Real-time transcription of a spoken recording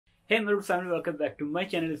Hey my family, welcome back to my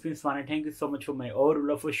channel. It's been fun and thank you so much for my overall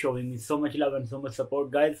love, for showing me so much love and so much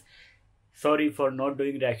support, guys. Sorry for not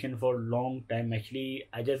doing reaction for a long time. Actually,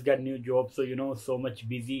 I just got new job, so so much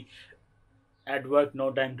busy at work,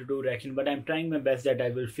 no time to do reaction, but I'm trying my best that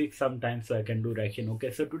I will fix some time so I can do reaction.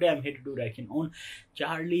 Okay, so today I'm here to do reaction on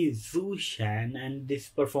Charlie Zhou Shen, and this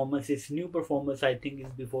performance is new performance. I think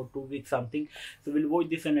is before 2 weeks something. So we'll watch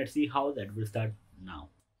this and let's see how that will start now.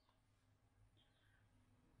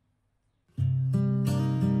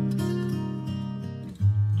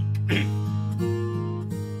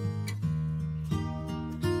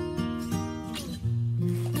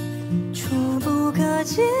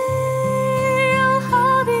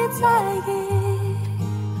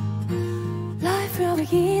 Life will be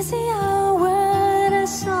easier when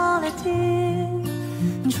it's all a team.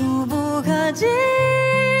 触不可及，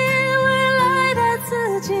未来的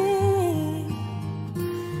自己。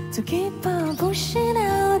To keep on pushing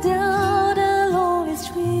out down the lonely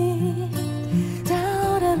street,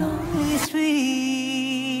 down the lonely street.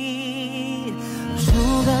 无数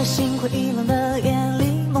个心灰意冷的夜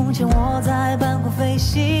里。梦见我在半空飞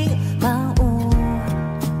行，漫无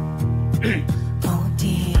目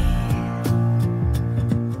的。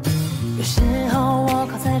有时候我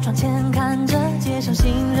靠在窗前，看着街上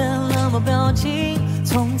行人冷漠表情，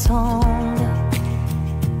匆匆的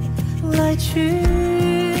来去。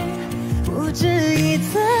不止一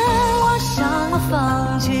次，我想要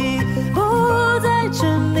放弃，不再执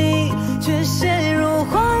迷，却陷入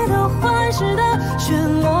坏的坏事的漩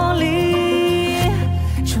涡里。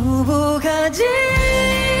触不可及，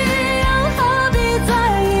又何必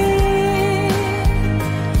在意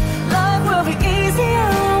 ？Life will be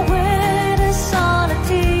easier when it's all a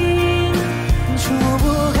team。触不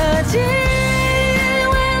可及，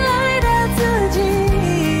未来的自己。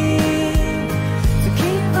So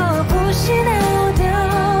keep on pushing out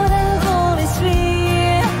down the lonely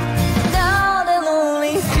street, down the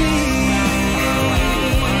lonely street。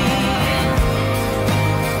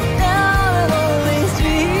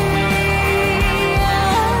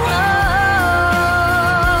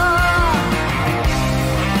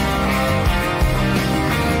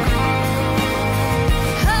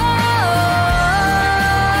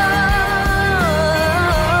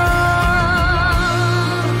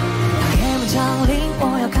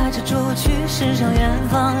驶向远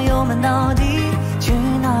方，油门到底，去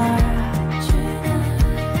哪儿？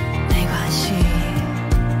没关系。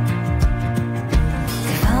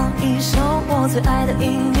再放一首我最爱的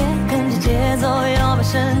音乐，跟着节奏摇摆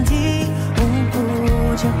身体，舞步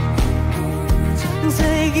就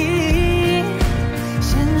随意。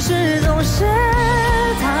现实总是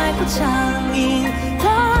太过强硬，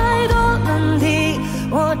太多难题，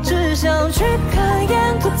我只想去看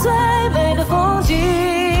沿途最美的风景。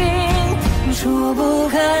触不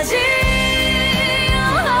可及，又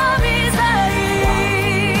何必在意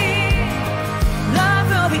 ？Life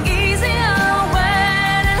will be easier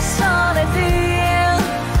when it's all a deal。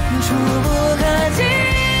触不可及，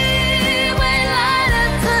未来的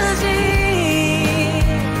自己。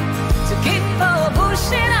So keep on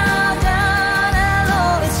pushing out down the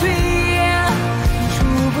lonely street。触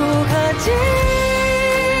不可及，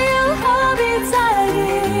又何必在意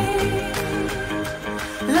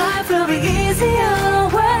 ？Life will be easier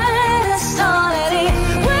when it's all at it,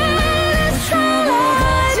 when it's all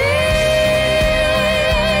at it.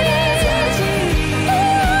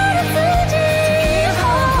 自己，好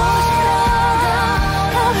好down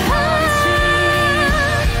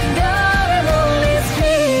the lonely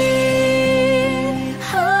street,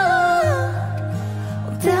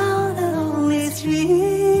 down the lonely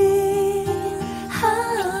street,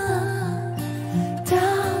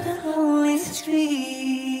 down the lonely street.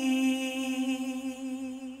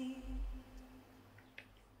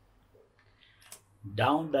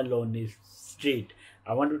 Down the lonely street.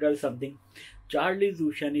 I want to tell something. Charlie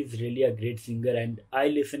Zhou Shen is really a great singer, and I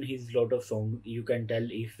listen his lot of songs. You can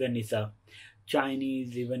tell even it's a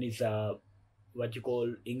Chinese, even it's a what you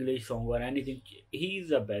call English song or anything. He is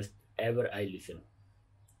the best ever I listen.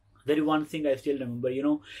 There is one thing I still remember,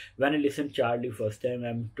 when I listened Charlie first time,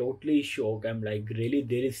 I'm totally shocked. I'm like, really,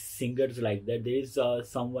 there is singers like that. There is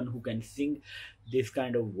someone who can sing this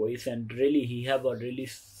kind of voice, and really, he have a really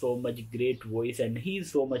so much great voice, and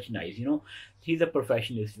he's so much nice. He's a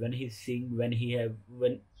professionalist. When he sing, when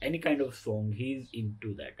any kind of song, he's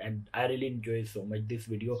into that, and I really enjoy so much. This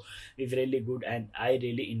video is really good, and I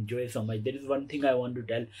really enjoy so much. There is one thing I want to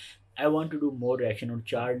tell. I want to do more reaction on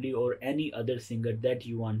Charlie or any other singer that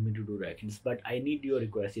you want me to do reactions, but I need your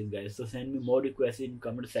requests, guys. So send me more requests in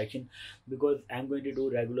comment section, because I'm going to do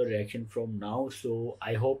regular reaction from now. So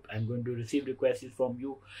I hope I'm going to receive requests from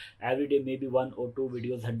you every day. Maybe 1 or 2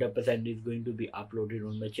 videos 100% is going to be uploaded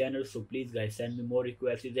on my channel. So please guys, send me more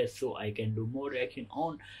requests so I can do more reaction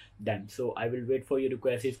on them. So I will wait for your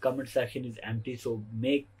requests. Comment section is empty, so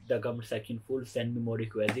make the comment section full. Send me more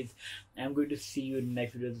requests. I'm going to see you in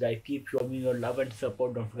next videos, guys. Keep showing me your love and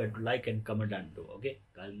support. Don't forget to like and comment down below. Okay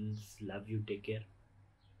guys, love you, take care.